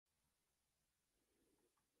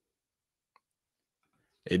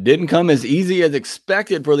It didn't come as easy as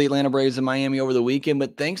expected for the Atlanta Braves in Miami over the weekend,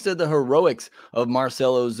 but thanks to the heroics of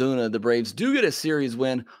Marcell Ozuna, the Braves do get a series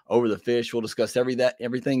win over the Fish. We'll discuss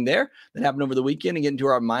everything there that happened over the weekend and get into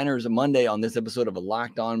our minors Monday on this episode of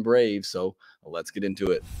Locked On Braves. So let's get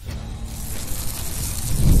into it.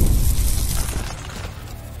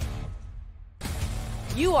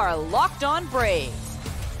 You are Locked On Braves,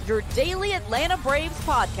 your daily Atlanta Braves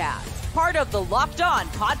podcast, part of the Locked On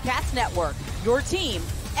Podcast Network, your team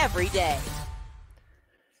every day.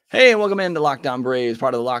 Hey, and welcome into Locked On Braves,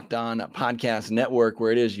 part of the Locked On Podcast Network,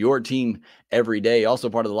 where it is your team every day. Also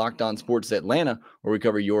part of the Locked On Sports Atlanta, where we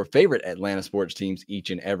cover your favorite Atlanta sports teams each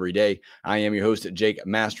and every day. I am your host, Jake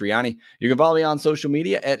Mastriani. You can follow me on social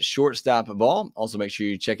media at ShortstopBall. Also, make sure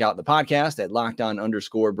you check out the podcast at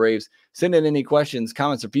LockedOn_Braves. Send in any questions,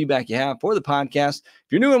 comments, or feedback you have for the podcast.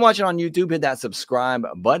 If you're new and watching on YouTube, hit that subscribe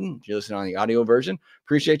button. If you're listening on the audio version,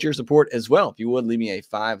 appreciate your support as well. If you would, leave me a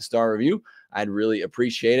 5-star review. I'd really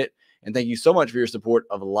appreciate it. And thank you so much for your support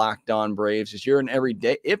of Locked On Braves. If you're an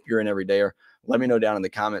everydayer, let me know down in the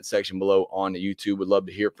comment section below on YouTube. Would love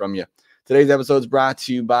to hear from you. Today's episode is brought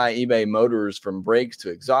to you by eBay Motors. From brakes to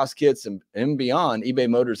exhaust kits and beyond, eBay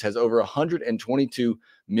Motors has over 122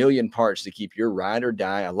 million parts to keep your ride or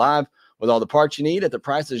die alive. With all the parts you need at the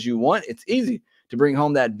prices you want, it's easy to bring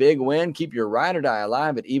home that big win. Keep your ride or die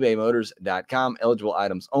alive at ebaymotors.com. Eligible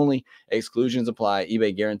items only. Exclusions apply.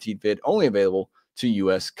 eBay guaranteed fit only available to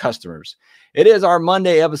U.S. customers. It is our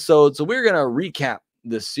Monday episode, so we're going to recap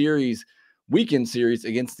the weekend series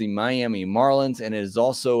against the Miami Marlins, and it is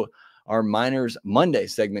also our Minors Monday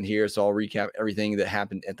segment here, so I'll recap everything that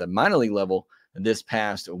happened at the minor league level this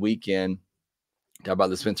past weekend. Talk about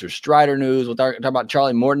the Spencer Strider news. We'll talk about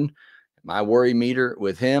Charlie Morton, my worry meter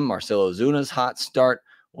with him, Marcell Ozuna's hot start.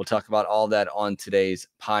 We'll talk about all that on today's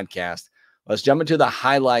podcast. Let's jump into the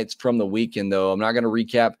highlights from the weekend, though. I'm not going to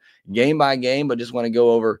recap game by game, but just want to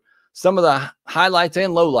go over some of the highlights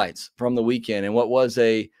and lowlights from the weekend and what was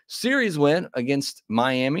a series win against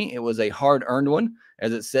Miami. It was a hard-earned one,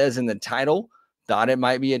 as it says in the title. Thought it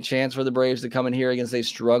might be a chance for the Braves to come in here against a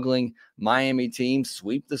struggling Miami team,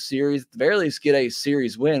 sweep the series, at the very least get a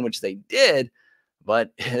series win, which they did.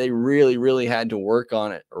 But they really, really had to work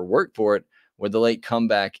for it with the late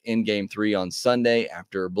comeback in Game 3 on Sunday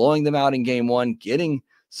after blowing them out in Game 1, getting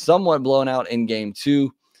somewhat blown out in Game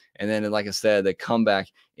 2. And then, like I said, the comeback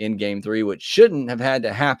in Game 3, which shouldn't have had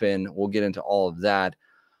to happen. We'll get into all of that.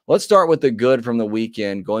 Let's start with the good from the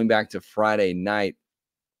weekend. Going back to Friday night,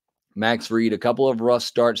 Max Fried, a couple of rough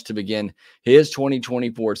starts to begin his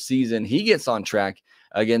 2024 season. He gets on track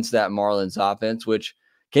against that Marlins offense, which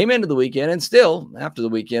came into the weekend and still, after the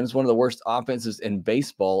weekend, is one of the worst offenses in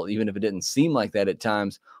baseball, even if it didn't seem like that at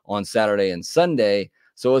times on Saturday and Sunday.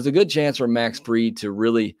 So it was a good chance for Max Fried to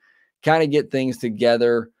really kind of get things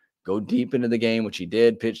together, go deep into the game, which he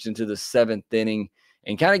did, pitched into the 7th inning,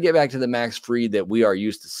 and kind of get back to the Max Fried that we are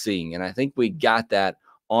used to seeing. And I think we got that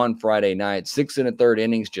on Friday night. 6 1/3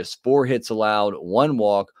 innings, just 4 hits allowed, 1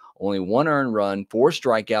 walk, only 1 earned run, 4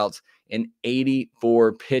 strikeouts, and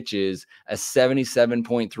 84 pitches, a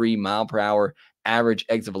 77.3 mile per hour average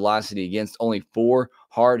exit velocity against only 4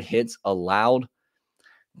 hard hits allowed.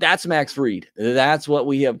 That's Max Fried. That's what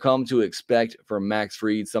we have come to expect from Max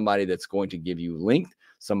Fried, somebody that's going to give you length,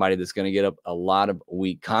 somebody that's going to get up a lot of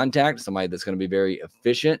weak contact, somebody that's going to be very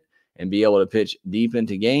efficient and be able to pitch deep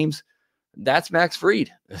into games. That's Max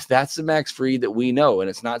Fried. That's the Max Fried that we know, and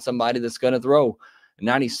it's not somebody that's going to throw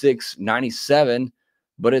 96, 97,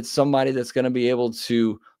 but it's somebody that's going to be able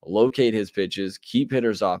to locate his pitches, keep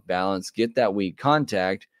hitters off balance, get that weak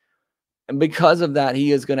contact. And because of that,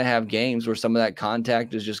 he is going to have games where some of that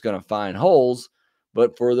contact is just going to find holes.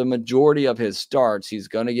 But for the majority of his starts, he's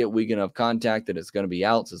going to get weak enough contact that it's going to be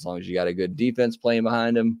outs as long as you got a good defense playing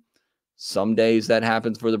behind him. Some days that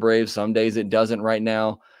happens for the Braves. Some days it doesn't right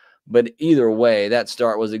now. But either way, that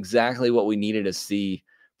start was exactly what we needed to see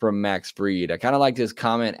from Max Fried. I kind of liked his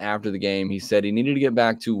comment after the game. He said he needed to get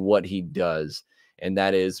back to what he does, and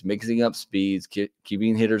that is mixing up speeds,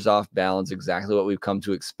 keeping hitters off balance, exactly what we've come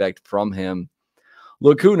to expect from him.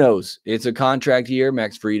 Look, who knows? It's a contract year.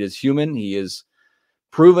 Max Fried is human. He is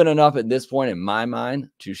proven enough at this point, in my mind,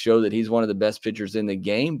 to show that he's one of the best pitchers in the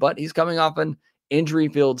game, but he's coming off an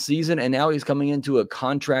injury-filled season, and now he's coming into a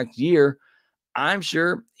contract year. I'm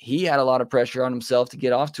sure he had a lot of pressure on himself to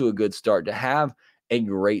get off to a good start, to have a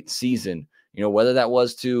great season. You know, whether that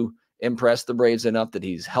was to impress the Braves enough that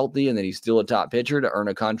he's healthy and that he's still a top pitcher to earn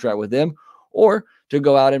a contract with them, or to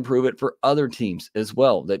go out and prove it for other teams as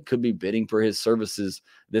well that could be bidding for his services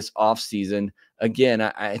this offseason. Again,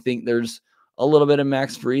 I think there's a little bit of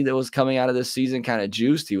Max Fried that was coming out of this season kind of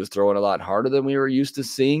juiced. He was throwing a lot harder than we were used to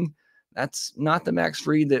seeing. That's not the Max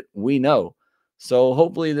Fried that we know. So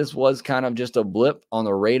hopefully this was kind of just a blip on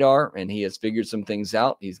the radar and he has figured some things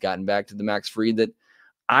out. He's gotten back to the Max Fried that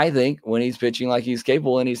I think when he's pitching like he's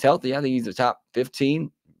capable and he's healthy, I think he's a top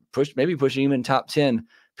 15, maybe pushing even top 10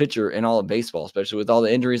 pitcher in all of baseball, especially with all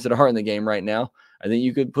the injuries that are in the game right now. I think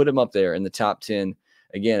you could put him up there in the top 10.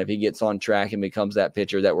 Again, if he gets on track and becomes that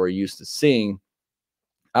pitcher that we're used to seeing.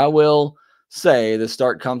 I will say the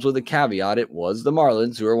start comes with a caveat. It was the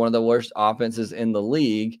Marlins, who are one of the worst offenses in the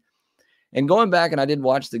league. And going back, and I did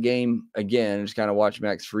watch the game again, just kind of watch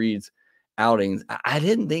Max Fried's outings. I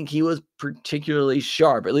didn't think he was particularly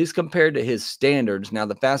sharp, at least compared to his standards. Now,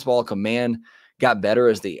 the fastball command got better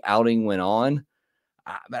as the outing went on,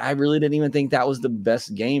 but I really didn't even think that was the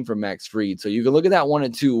best game from Max Fried. So you can look at that one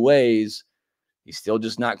of two ways. He's still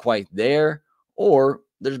just not quite there, or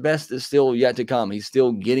there's best is still yet to come. He's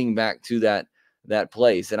still getting back to that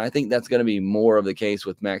place. And I think that's going to be more of the case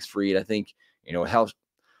with Max Fried. I think,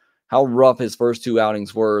 how rough his first two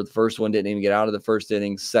outings were. The first one didn't even get out of the first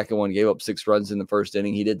inning. Second one gave up 6 runs in the first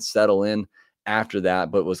inning. He did settle in after that,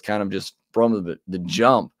 but was kind of just from the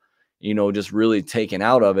jump, just really taken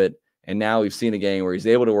out of it. And now we've seen a game where he's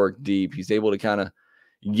able to work deep. He's able to kind of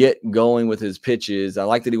get going with his pitches. I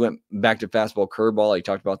like that he went back to fastball curveball. He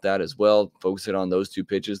talked about that as well, focusing on those two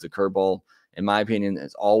pitches. The curveball, in my opinion,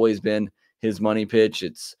 has always been his money pitch.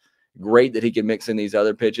 It's great that he can mix in these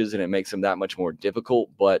other pitches, and it makes him that much more difficult,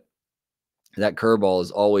 but that curveball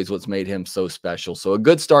is always what's made him so special. So a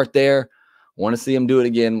good start there. Want to see him do it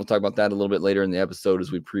again. We'll talk about that a little bit later in the episode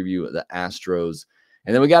as we preview the Astros.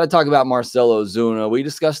 And then we got to talk about Marcell Ozuna. We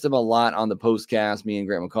discussed him a lot on the postcast, me and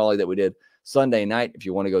Grant McCauley, that we did Sunday night. If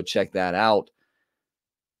you want to go check that out,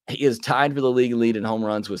 he is tied for the league lead in home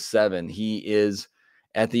runs with 7. He is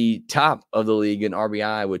at the top of the league in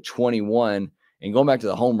RBI with 21. And going back to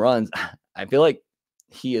the home runs, I feel like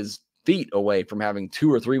he is feet away from having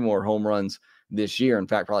 2 or 3 more home runs this year. In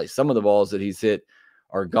fact, probably some of the balls that he's hit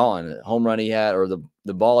are gone. The home run he had, or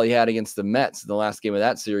the ball he had against the Mets in the last game of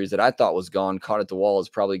that series that I thought was gone, caught at the wall, is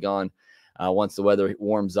probably gone once the weather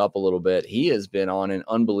warms up a little bit. He has been on an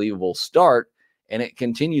unbelievable start, and it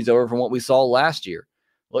continues over from what we saw last year.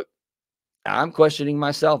 Look, I'm questioning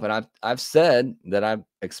myself, and I've said that I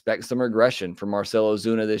expect some regression from Marcell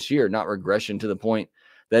Ozuna this year, not regression to the point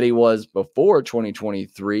that he was before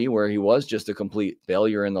 2023, where he was just a complete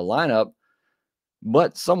failure in the lineup,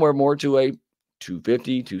 but somewhere more to a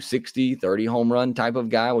 250, 260, 30 home run type of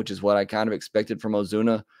guy, which is what I kind of expected from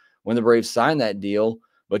Ozuna when the Braves signed that deal.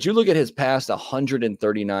 But you look at his past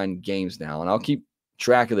 139 games now, and I'll keep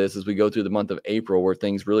track of this as we go through the month of April, where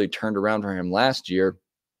things really turned around for him last year.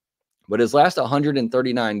 But his last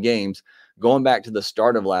 139 games, going back to the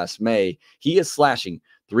start of last May, he is slashing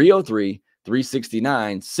 303,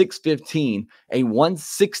 369, 615, a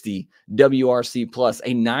 160 WRC plus,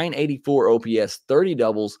 a 984 OPS, 30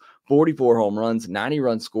 doubles, 44 home runs, 90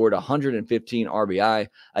 runs scored, 115 RBI,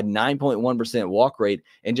 a 9.1% walk rate,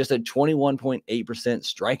 and just a 21.8%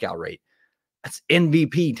 strikeout rate. That's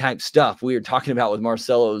MVP type stuff we are talking about with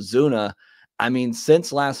Marcell Ozuna. I mean,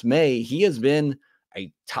 since last May, he has been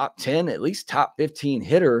a top 10, at least top 15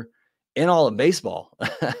 hitter in all of baseball.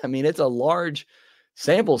 I mean, it's a large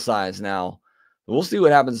sample size now. We'll see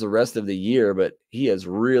what happens the rest of the year, but he has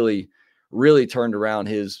really, really turned around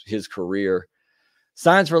his career.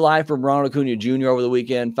 Signs for life from Ronald Acuna Jr. over the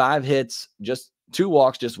weekend. 5 hits, just 2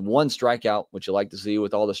 walks, just 1 strikeout, which you like to see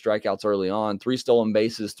with all the strikeouts early on. 3 stolen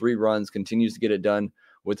bases, 3 runs, continues to get it done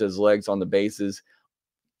with his legs on the bases.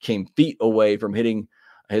 Came feet away from hitting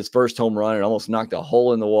his first home run and almost knocked a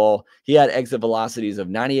hole in the wall. He had exit velocities of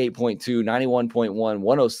 98.2, 91.1,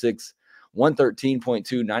 106,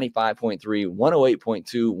 113.2, 95.3,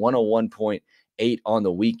 108.2, 101.8 on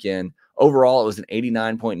the weekend. Overall, it was an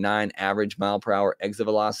 89.9 average mile per hour exit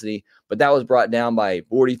velocity, but that was brought down by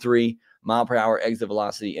 43 mile per hour exit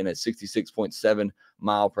velocity and a 66.7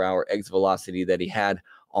 mile per hour exit velocity that he had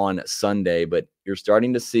on Sunday. But you're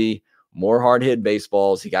starting to see more hard hit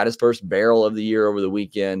baseballs. He got his first barrel of the year over the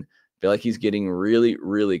weekend. I feel like he's getting really,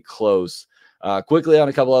 really close. Quickly on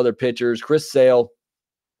a couple other pitchers, Chris Sale,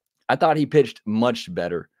 I thought he pitched much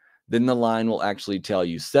better than the line will actually tell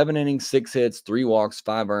you. 7 innings, 6 hits, 3 walks,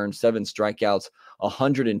 5 earned, 7 strikeouts,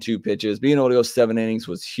 102 pitches. Being able to go 7 innings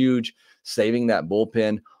was huge, saving that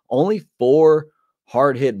bullpen. Only 4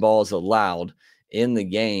 hard hit balls allowed in the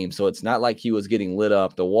game, so it's not like he was getting lit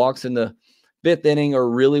up. The walks in the 5th inning are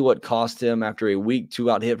really what cost him after a weak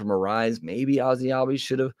 2-out hit from Arise. Maybe Ozzy Albies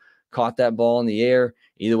should have caught that ball in the air.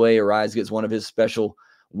 Either way, Arise gets one of his special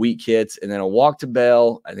weak hits, and then a walk to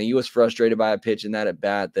Bell. I think he was frustrated by a pitch in that at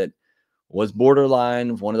bat that was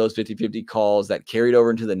borderline, one of those 50-50 calls that carried over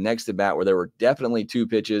into the next at bat where there were definitely 2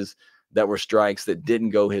 pitches that were strikes that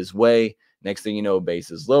didn't go his way. Next thing you know,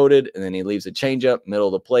 bases loaded, and then he leaves a changeup middle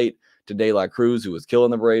of the plate to De La Cruz, who was killing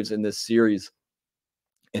the Braves in this series,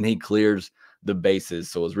 and he clears the bases.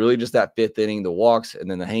 So it was really just that 5th inning, the walks, and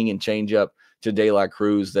then the hanging changeup to De La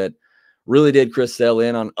Cruz that really did Chris Sale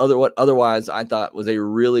in on what otherwise I thought was a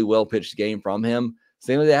really well-pitched game from him.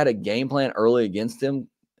 Seemed like they had a game plan early against him,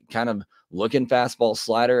 kind of looking fastball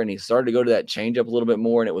slider, and he started to go to that changeup a little bit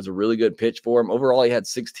more, and it was a really good pitch for him. Overall, he had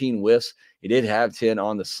 16 whiffs. He did have 10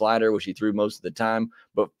 on the slider, which he threw most of the time,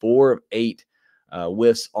 but 4 of 8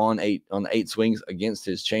 whiffs on the 8 swings against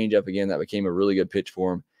his changeup. Again, that became a really good pitch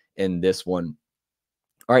for him in this one.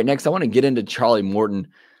 All right, next I want to get into Charlie Morton.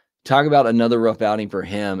 Talk about another rough outing for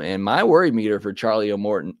him. And my worry meter for Charlie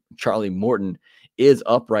Morton is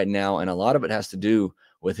up right now, and a lot of it has to do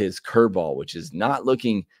with his curveball, which is not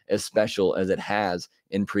looking as special as it has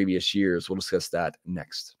in previous years. We'll discuss that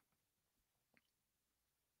next.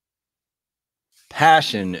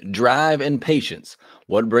 Passion, drive, and patience.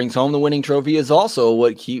 What brings home the winning trophy is also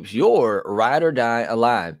what keeps your ride or die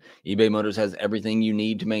alive. eBay Motors has everything you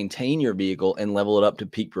need to maintain your vehicle and level it up to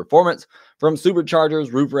peak performance, from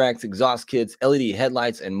superchargers, roof racks, exhaust kits, LED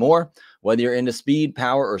headlights, and more. Whether you're into speed,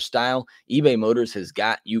 power, or style, eBay Motors has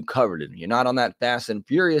got you covered. And you're not on that fast and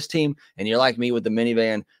furious team, and you're like me with the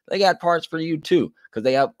minivan, they got parts for you too, because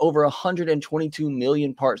they have over 122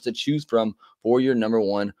 million parts to choose from for your number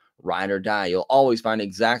one ride or die. You'll always find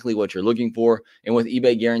exactly what you're looking for. And with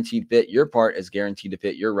eBay Guaranteed Fit, your part is guaranteed to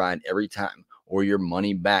fit your ride every time or your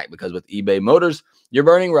money back. Because with eBay Motors, you're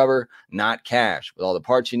burning rubber, not cash. With all the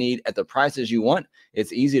parts you need at the prices you want,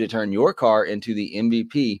 it's easy to turn your car into the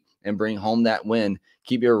MVP and bring home that win.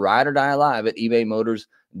 Keep your ride or die alive at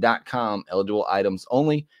ebaymotors.com. Eligible items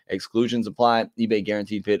only. Exclusions apply. eBay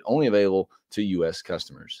Guaranteed Fit only available to U.S.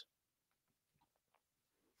 customers.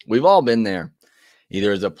 We've all been there.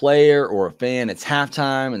 Either as a player or a fan, it's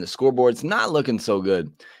halftime and the scoreboard's not looking so good.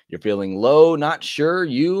 You're feeling low, not sure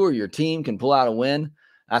you or your team can pull out a win.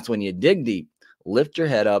 That's when you dig deep, lift your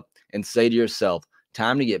head up, and say to yourself,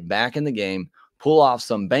 time to get back in the game, pull off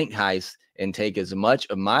some bank heist, and take as much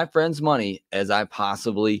of my friend's money as I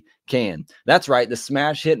possibly can. That's right, the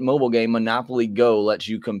smash hit mobile game Monopoly Go lets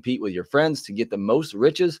you compete with your friends to get the most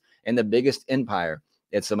riches and the biggest empire.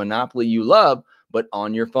 It's a Monopoly you love, but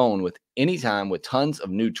on your phone with anytime with tons of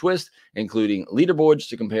new twists, including leaderboards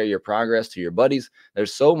to compare your progress to your buddies.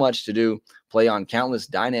 There's so much to do. Play on countless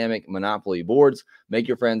dynamic Monopoly boards. Make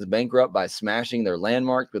your friends bankrupt by smashing their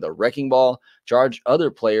landmarks with a wrecking ball. Charge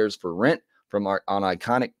other players for rent on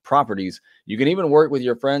iconic properties. You can even work with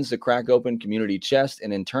your friends to crack open community chests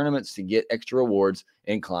and in tournaments to get extra rewards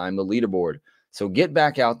and climb the leaderboard. So get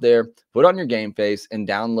back out there, put on your game face, and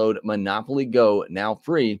download Monopoly Go now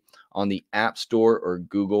free on the App Store or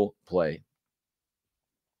Google Play.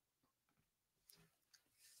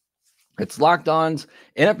 It's Locked On's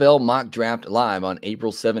NFL Mock Draft live on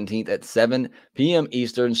April 17th at 7 p.m.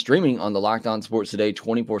 Eastern, streaming on the Locked On Sports Today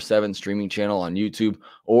 24/7 streaming channel on YouTube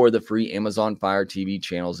or the free Amazon Fire TV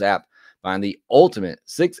channels app. Find the ultimate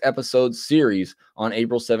 6-episode series on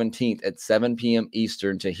April 17th at 7 p.m.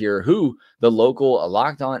 Eastern to hear who the local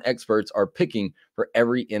Locked On experts are picking for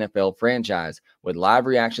every NFL franchise. With live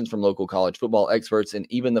reactions from local college football experts and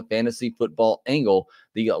even the fantasy football angle,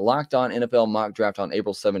 the Locked On NFL Mock Draft on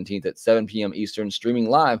April 17th at 7 p.m. Eastern, streaming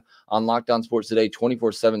live on Locked On Sports Today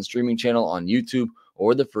 24/7 streaming channel on YouTube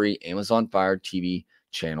or the free Amazon Fire TV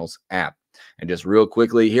channels app. And just real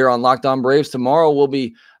quickly here on Locked On Braves, tomorrow we'll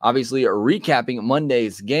be obviously recapping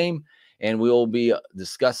Monday's game, and we'll be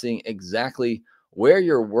discussing exactly where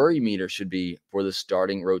your worry meter should be for the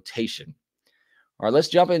starting rotation. All right, let's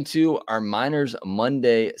jump into our Minors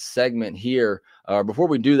Monday segment here. Before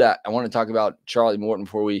we do that, I want to talk about Charlie Morton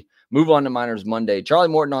before we move on to Minors Monday. Charlie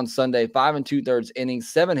Morton on Sunday, 5 2/3 innings,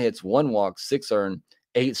 7 hits, 1 walk, 6 earned,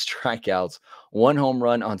 8 strikeouts, 1 home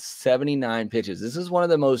run on 79 pitches. This is one of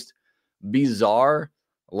the most bizarre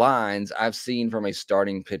lines I've seen from a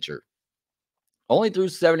starting pitcher. Only threw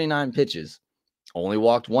 79 pitches, only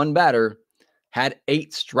walked 1 batter, had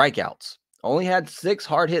 8 strikeouts, only had 6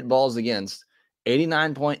 hard hit balls against,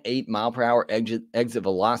 89.8 mile per hour exit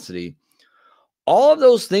velocity. All of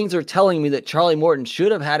those things are telling me that Charlie Morton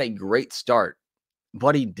should have had a great start,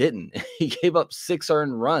 but he didn't. He gave up 6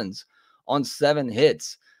 earned runs on 7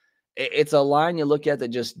 hits. It's a line you look at that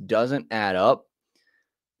just doesn't add up.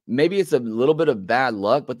 Maybe it's a little bit of bad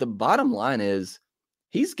luck, but the bottom line is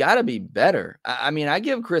he's got to be better. I mean, I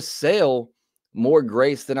give Chris Sale more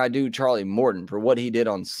grace than I do Charlie Morton for what he did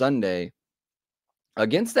on Sunday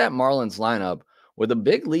against that Marlins lineup with a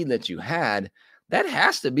big lead that you had. That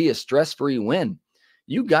has to be a stress-free win.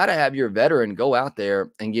 You got to have your veteran go out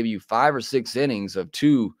there and give you 5 or 6 innings of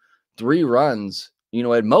 2-3 runs,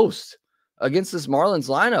 at most against this Marlins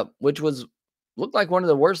lineup, which looked like one of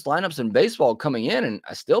the worst lineups in baseball coming in, and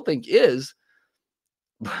I still think is,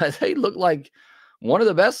 but they look like one of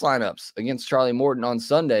the best lineups against Charlie Morton on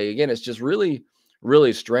Sunday. Again, it's just really,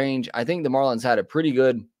 really strange. I think the Marlins had a pretty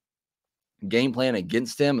good game plan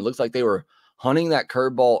against him. It looks like they were hunting that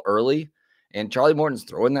curveball early, and Charlie Morton's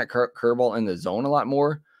throwing that curveball in the zone a lot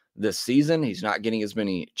more this season. He's not getting as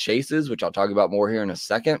many chases, which I'll talk about more here in a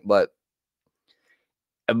second. But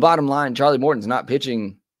bottom line, Charlie Morton's not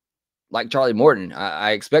pitching like Charlie Morton.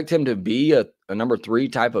 I expect him to be a number 3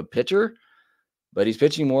 type of pitcher, but he's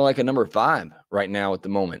pitching more like a number 5 right now at the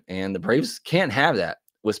moment. And the Braves can't have that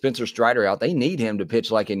with Spencer Strider out. They need him to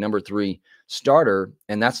pitch like a number 3 starter,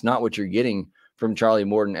 and that's not what you're getting from Charlie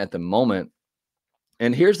Morton at the moment.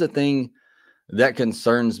 And here's the thing that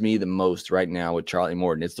concerns me the most right now with Charlie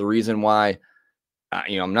Morton. It's the reason why,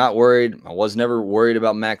 I'm not worried. I was never worried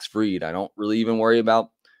about Max Fried. I don't really even worry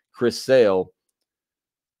about Chris Sale.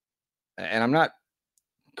 And I'm not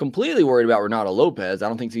completely worried about Renato Lopez. I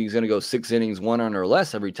don't think he's going to go 6 innings, 1 run or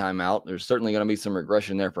less every time out. There's certainly going to be some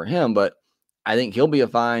regression there for him, but I think he'll be a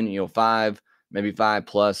fine, 5, maybe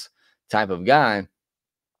 5+ type of guy.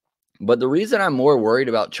 But the reason I'm more worried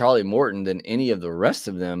about Charlie Morton than any of the rest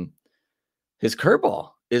of them, his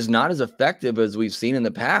curveball is not as effective as we've seen in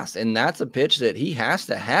the past. And that's a pitch that he has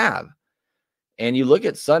to have. And you look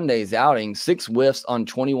at Sunday's outing, 6 whiffs on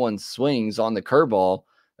 21 swings on the curveball.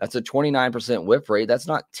 That's a 29% whiff rate. That's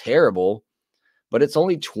not terrible, but it's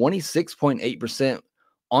only 26.8%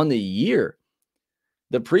 on the year.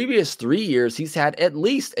 The previous 3 years, he's had at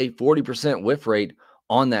least a 40% whiff rate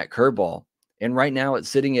on that curveball. And right now it's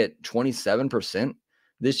sitting at 27%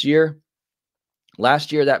 this year.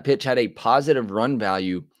 Last year, that pitch had a positive run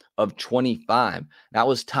value of 25. That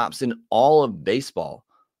was tops in all of baseball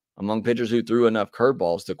among pitchers who threw enough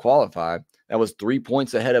curveballs to qualify. That was 3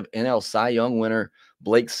 points ahead of NL Cy Young winner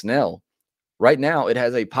Blake Snell. Right now, it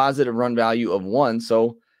has a positive run value of 1.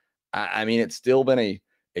 So, it's still been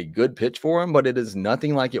a good pitch for him, but it is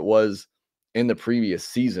nothing like it was in the previous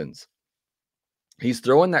seasons. He's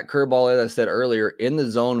throwing that curveball, as I said earlier, in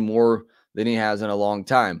the zone more than he has in a long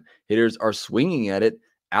time. Hitters are swinging at it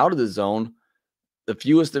out of the zone the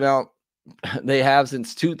fewest amount they have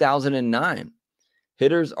since 2009.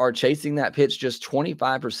 Hitters are chasing that pitch just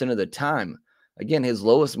 25% of the time. Again, his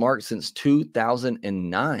lowest mark since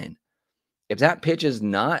 2009. If that pitch is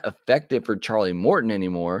not effective for Charlie Morton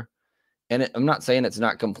anymore, and I'm not saying it's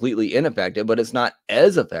not completely ineffective, but it's not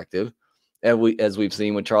as effective as we've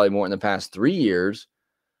seen with Charlie Morton the past 3 years,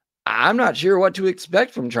 I'm not sure what to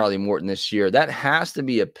expect from Charlie Morton this year. That has to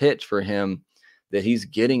be a pitch for him that he's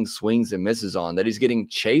getting swings and misses on, that he's getting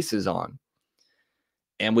chases on.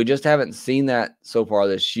 And we just haven't seen that so far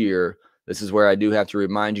this year. This is where I do have to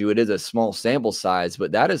remind you, it is a small sample size,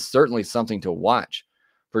 but that is certainly something to watch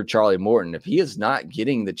for Charlie Morton. If he is not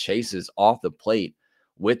getting the chases off the plate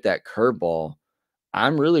with that curveball,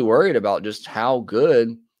 I'm really worried about just how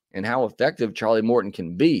good and how effective Charlie Morton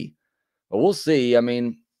can be. But we'll see.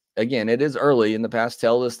 Again, it is early, and the past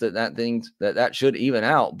tell us that should even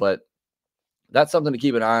out, but that's something to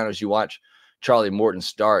keep an eye on as you watch Charlie Morton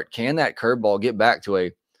start. Can that curveball get back to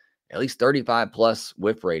at least 35+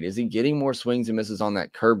 whiff rate? Is he getting more swings and misses on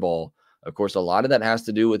that curveball? Of course, a lot of that has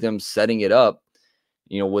to do with him setting it up,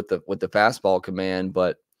 with the fastball command.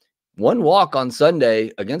 But 1 walk on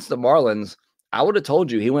Sunday against the Marlins, I would have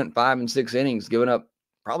told you he went 5 and 6 innings, giving up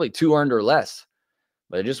probably 2 earned or less.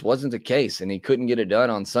 But it just wasn't the case, and he couldn't get it done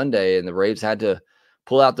on Sunday, and the Braves had to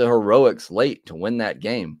pull out the heroics late to win that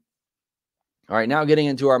game. All right, now getting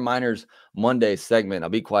into our Minors Monday segment. I'll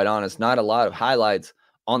be quite honest, not a lot of highlights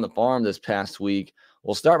on the farm this past week.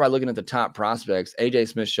 We'll start by looking at the top prospects. A.J.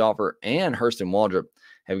 Smith-Shawver and Hurston Waldrop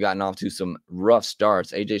have gotten off to some rough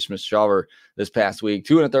starts. A.J. Smith-Shawver this past week,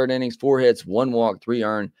 2 1/3 innings, 4 hits, 1 walk, 3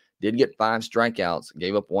 earned, did get 5 strikeouts,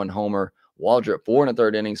 gave up 1 homer. Waldrop, 4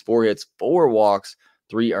 1/3 innings, 4 hits, 4 walks,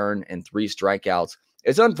 3 earned, and 3 strikeouts.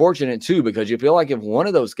 It's unfortunate, too, because you feel like if one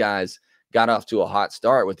of those guys got off to a hot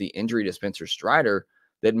start with the injury to Spencer Strider,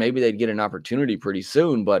 that maybe they'd get an opportunity pretty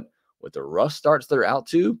soon. But with the rough starts they're out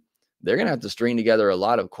to, they're going to have to string together a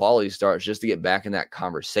lot of quality starts just to get back in that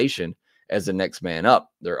conversation as the next man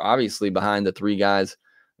up. They're obviously behind the 3 guys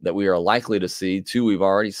that we are likely to see. 2 we've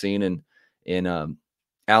already seen in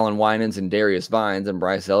Alan Winans and Darius Vines, and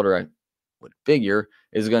Bryce Elder, I would figure,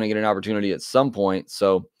 is going to get an opportunity at some point.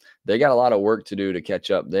 So they got a lot of work to do to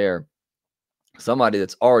catch up there. Somebody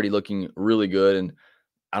that's already looking really good, and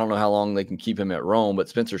I don't know how long they can keep him at Rome, but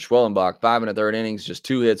Spencer Schwellenbach, 5 1/3 innings, just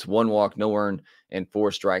 2 hits, 1 walk, no earned, and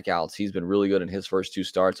 4 strikeouts. He's been really good in his first 2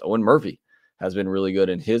 starts. Owen Murphy has been really good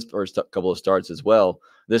in his first couple of starts as well.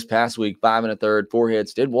 This past week, 5 1/3, 4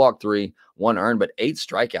 hits, did walk 3, 1 earned, but 8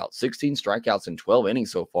 strikeouts, 16 strikeouts in 12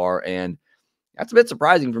 innings so far. And that's a bit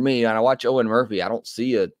surprising for me. And I watch Owen Murphy. I don't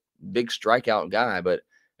see a big strikeout guy, but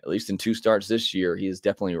at least in 2 starts this year, he has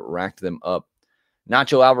definitely racked them up.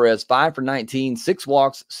 Nacho Alvarez, 5 for 19, 6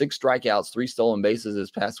 walks, 6 strikeouts, 3 stolen bases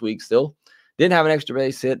this past week. Still didn't have an extra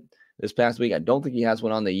base hit this past week. I don't think he has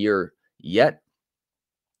one on the year yet.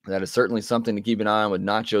 That is certainly something to keep an eye on with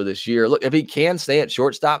Nacho this year. Look, if he can stay at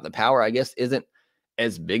shortstop, the power, I guess, isn't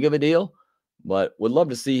as big of a deal, but would love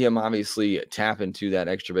to see him obviously tap into that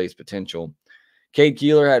extra base potential. Cade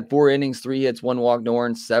Keeler had 4 innings, 3 hits, 1 walk, no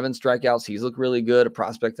earned, 7 strikeouts. He's looked really good, a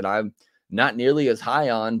prospect that I'm not nearly as high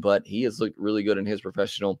on, but he has looked really good in his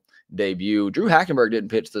professional debut. Drew Hackenberg didn't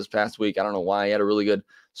pitch this past week. I don't know why. He had a really good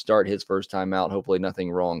start his first time out. Hopefully nothing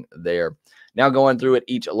wrong there. Now going through at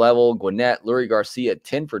each level, Gwinnett, Lurie Garcia,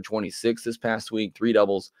 10 for 26 this past week, 3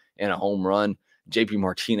 doubles and a home run. JP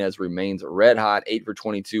Martinez remains red hot, 8 for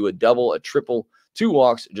 22, a double, a triple, 2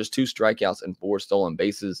 walks, just 2 strikeouts, and 4 stolen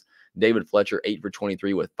bases. David Fletcher, 8 for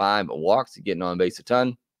 23 with 5 walks, getting on base a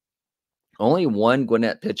ton. Only one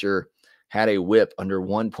Gwinnett pitcher had a whip under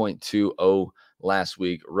 1.20 last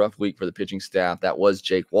week. Rough week for the pitching staff. That was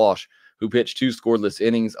Jake Walsh, who pitched 2 scoreless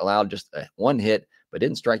innings, allowed just 1 hit, but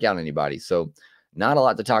didn't strike out anybody. So not a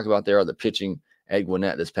lot to talk about there on the pitching at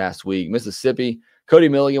Gwinnett this past week. Mississippi, Cody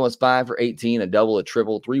Milligan was 5 for 18, a double, a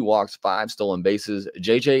triple, 3 walks, 5 stolen bases.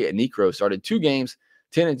 JJ Niekro started 2 games,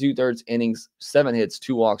 10 2/3 innings, 7 hits,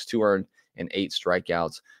 2 walks, 2 earned, and 8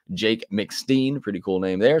 strikeouts. Jake McSteen, pretty cool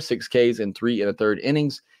name there, 6 Ks in 3 1/3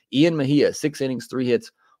 innings. Ian Mejia, 6 innings, 3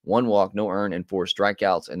 hits, 1 walk, no earned, and 4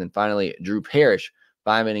 strikeouts. And then finally, Drew Parrish,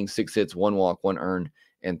 5 innings, 6 hits, 1 walk, 1 earned,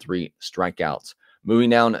 and 3 strikeouts. Moving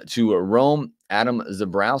down to Rome, Adam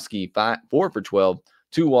Zabrowski, 4 for 12,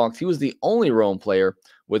 2 walks. He was the only Rome player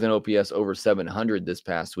with an OPS over 700 this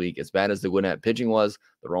past week. As bad as the Gwinnett pitching was,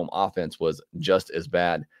 the Rome offense was just as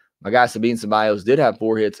bad. My guy Sabine Ceballos did have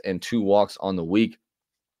 4 hits and 2 walks on the week.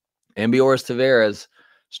 Ambioris Tavares,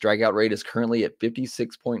 strikeout rate is currently at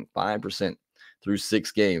 56.5% through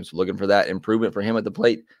 6 games. Looking for that improvement for him at the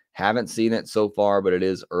plate. Haven't seen it so far, but it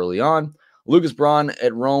is early on. Lucas Braun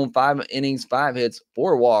at Rome, 5 innings, 5 hits,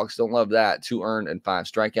 4 walks. Don't love that. 2 earned and 5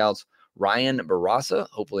 strikeouts. Ryan Barassa,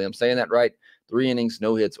 hopefully I'm saying that right. 3 innings,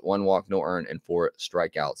 no hits, 1 walk, no earned, and 4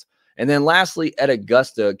 strikeouts. And then lastly, at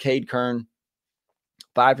Augusta, Cade Kern,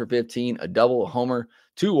 5 for 15, a double, a homer,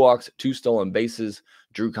 2 walks, 2 stolen bases.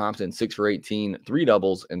 Drew Compton, 6 for 18, 3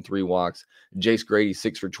 doubles and 3 walks. Jace Grady,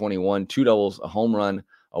 6 for 21, 2 doubles, a home run,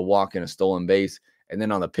 a walk, and a stolen base. And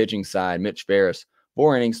then on the pitching side, Mitch Ferris,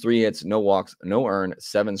 4 innings, 3 hits, no walks, no earned,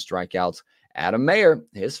 7 strikeouts. Adam Mayer,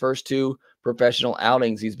 his first 2 professional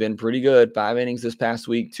outings, he's been pretty good. 5 innings this past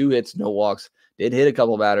week, 2 hits, no walks. Did hit a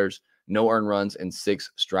couple batters, no earned runs, and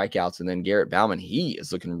 6 strikeouts. And then Garrett Bauman, he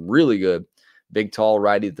is looking really good. Big, tall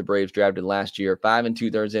righty that the Braves drafted last year. 5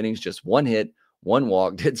 2/3 innings, just 1 hit, 1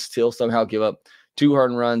 walk. Did still somehow give up 2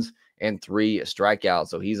 earned runs and 3 strikeouts.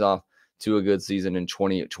 So he's off to a good season in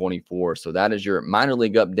 2024. So that is your minor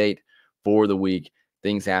league update for the week.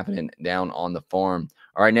 Things happening down on the farm.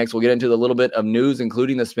 All right, next we'll get into a little bit of news,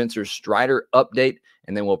 including the Spencer Strider update,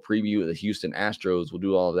 and then we'll preview the Houston Astros. We'll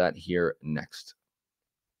do all of that here next.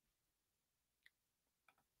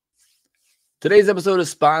 Today's episode is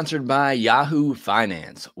sponsored by Yahoo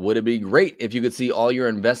Finance. Would it be great if you could see all your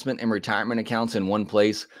investment and retirement accounts in one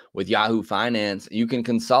place? With Yahoo Finance, you can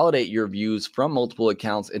consolidate your views from multiple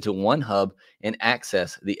accounts into one hub and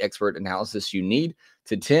access the expert analysis you need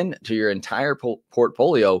to tend to your entire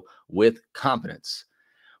portfolio with confidence.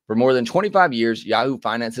 For more than 25 years, Yahoo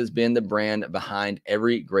Finance has been the brand behind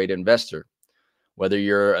every great investor. Whether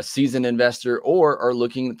you're a seasoned investor or are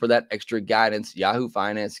looking for that extra guidance, Yahoo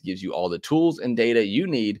Finance gives you all the tools and data you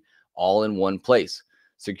need all in one place.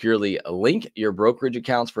 Securely link your brokerage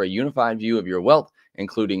accounts for a unified view of your wealth,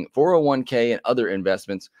 including 401k and other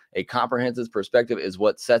investments. A comprehensive perspective is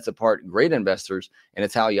what sets apart great investors, and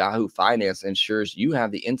it's how Yahoo Finance ensures you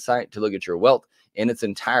have the insight to look at your wealth in its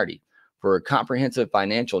entirety. For comprehensive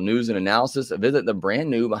financial news and analysis, visit the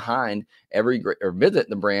brand behind every great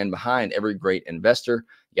investor,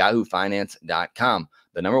 yahoofinance.com.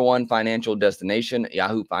 The #1 financial destination,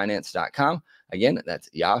 yahoofinance.com. Again,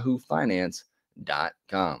 that's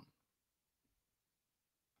yahoofinance.com.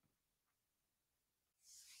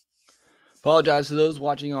 Apologize to those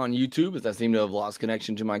watching on YouTube as I seem to have lost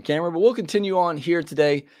connection to my camera, but we'll continue on here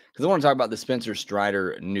today because I want to talk about the Spencer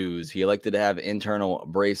Strider news. He elected to have internal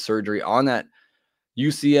brace surgery on that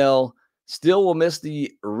UCL. Still will miss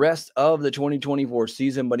the rest of the 2024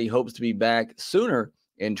 season, but he hopes to be back sooner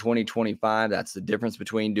in 2025. That's the difference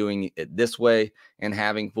between doing it this way and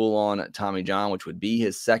having full-on Tommy John, which would be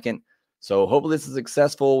his second. So hopefully this is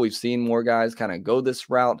successful. We've seen more guys kind of go this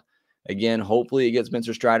route. Again, hopefully it gets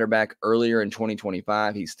Spencer Strider back earlier in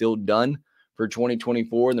 2025. He's still done for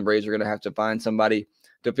 2024, and the Braves are going to have to find somebody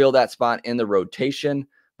to fill that spot in the rotation.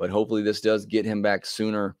 But hopefully this does get him back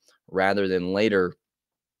sooner rather than later.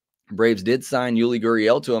 Braves did sign Yuli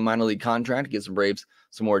Gurriel to a minor league contract, get some Braves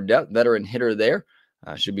some more depth, veteran hitter there.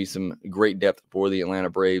 Should be some great depth for the Atlanta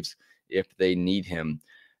Braves if they need him.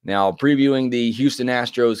 Now, previewing the Houston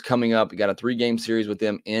Astros coming up, we got a 3-game series with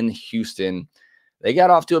them in Houston. They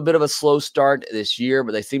got off to a bit of a slow start this year,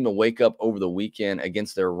 but they seem to wake up over the weekend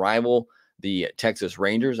against their rival, the Texas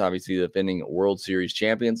Rangers, obviously the defending World Series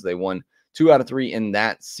champions. They won 2 out of 3 in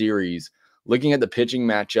that series. Looking at the pitching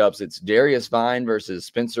matchups, it's Darius Vine versus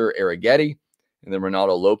Spencer Arrighetti, and then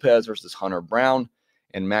Ronaldo Lopez versus Hunter Brown,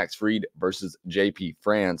 and Max Fried versus JP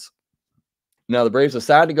France. Now, the Braves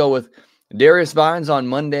decided to go with Darius Vines on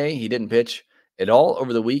Monday. He didn't pitch at all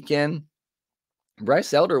over the weekend.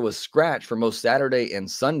 Bryce Elder was scratched for most Saturday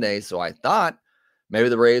and Sunday, so I thought maybe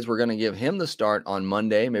the Braves were going to give him the start on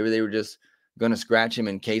Monday. Maybe they were just going to scratch him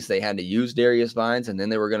in case they had to use Darius Vines, and then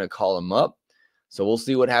they were going to call him up. So we'll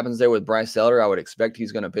see what happens there with Bryce Elder. I would expect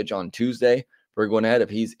he's going to pitch on Tuesday for Gwinnett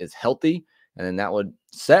if he's healthy, and then that would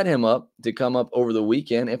set him up to come up over the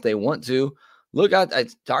weekend if they want to. Look, I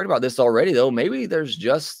talked about this already, though. Maybe there's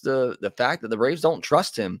just the fact that the Braves don't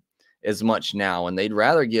trust him as much now, and they'd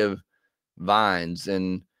rather give Vines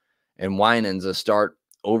and Winans a start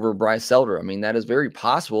over Bryce Elder. I mean, that is very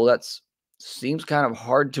possible. That seems kind of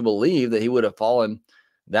hard to believe that he would have fallen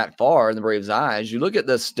that far in the Braves' eyes. You look at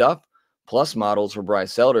the stuff plus models for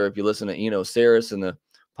Bryce Elder. If you listen to Eno Saris and the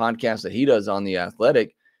podcast that he does on The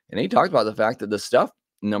Athletic, and he talked about the fact that the stuff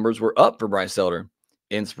numbers were up for Bryce Elder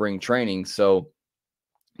in spring training. So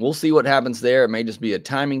we'll see what happens there. It may just be a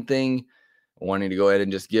timing thing, wanting to go ahead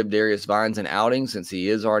and just give Darius Vines an outing since he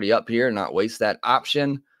is already up here and not waste that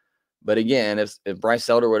option. But again, if Bryce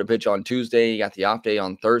Elder were to pitch on Tuesday, he got the off day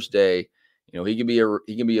on Thursday, he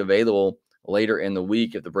can be available later in the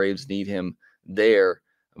week if the Braves need him there.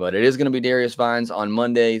 But it is going to be Darius Vines on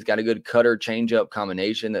Monday. He's got a good cutter changeup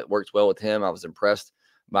combination that works well with him. I was impressed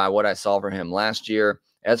by what I saw from him last year.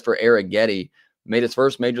 As for Arrighetti, made his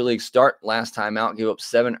first major league start last time out, gave up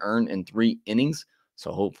 7 earned in 3 innings.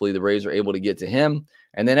 So hopefully the Braves are able to get to him.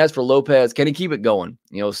 And then as for Lopez, can he keep it going?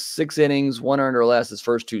 6 innings, 1 earned or less his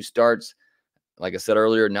first 2 starts. Like I said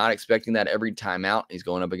earlier, not expecting that every time out. He's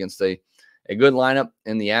going up against a good lineup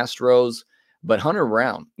in the Astros. But Hunter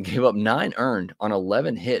Brown gave up 9 earned on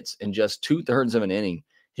 11 hits in just 2/3 of an inning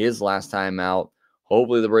his last time out.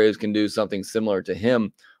 Hopefully the Braves can do something similar to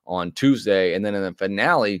him on Tuesday. And then in the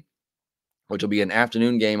finale, which will be an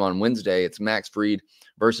afternoon game on Wednesday, it's Max Fried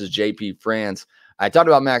versus JP France. I talked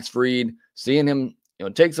about Max Fried, seeing him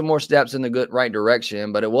take some more steps in the right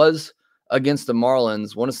direction, but it was against the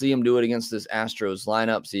Marlins. Want to see him do it against this Astros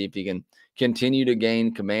lineup, see if he can continue to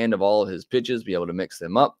gain command of all of his pitches, be able to mix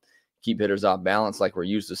them up, keep hitters off balance like we're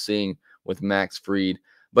used to seeing with Max Fried.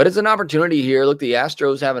 But it's an opportunity here. Look, the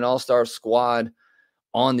Astros have an all-star squad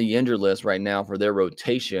on the injured list right now for their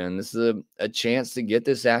rotation. This is a chance to get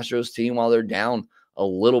this Astros team while they're down a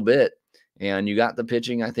little bit. And you got the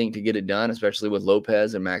pitching, I think, to get it done, especially with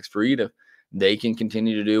Lopez and Max Fried. If they can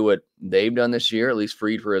continue to do what they've done this year, at least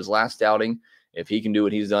Fried for his last outing, if he can do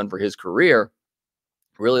what he's done for his career,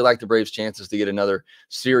 really like the Braves' chances to get another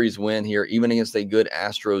series win here, even against a good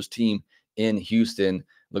Astros team in Houston.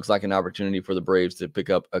 Looks like an opportunity for the Braves to pick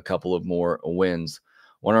up a couple of more wins.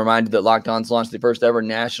 Want to remind you that Locked On's launched the first ever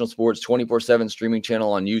national sports 24/7 streaming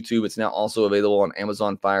channel on YouTube. It's now also available on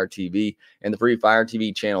Amazon Fire TV and the free Fire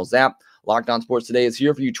TV channels app. Locked On Sports Today is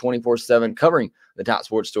here for you 24/7, covering the top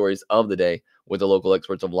sports stories of the day with the local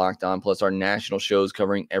experts of Locked On, plus our national shows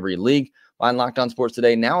covering every league. Find Locked On Sports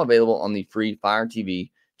Today now available on the free Fire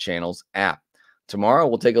TV channels app. Tomorrow,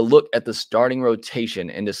 we'll take a look at the starting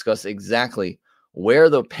rotation and discuss exactly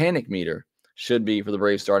where the panic meter should be for the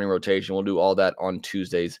Braves starting rotation. We'll do all that on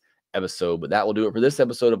Tuesday's episode. But that will do it for this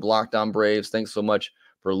episode of Locked On Braves. Thanks so much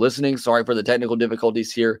for listening. Sorry for the technical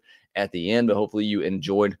difficulties here at the end, but hopefully you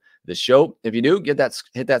enjoyed the show. If you do, hit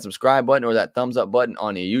that subscribe button or that thumbs up button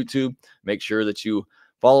on YouTube. Make sure that you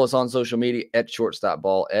follow us on social media at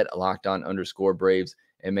shortstopball, at LockedOn_Braves,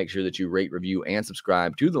 and make sure that you rate, review, and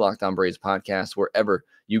subscribe to the Locked On Braves podcast wherever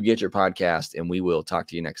you get your podcast, and we will talk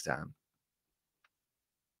to you next time.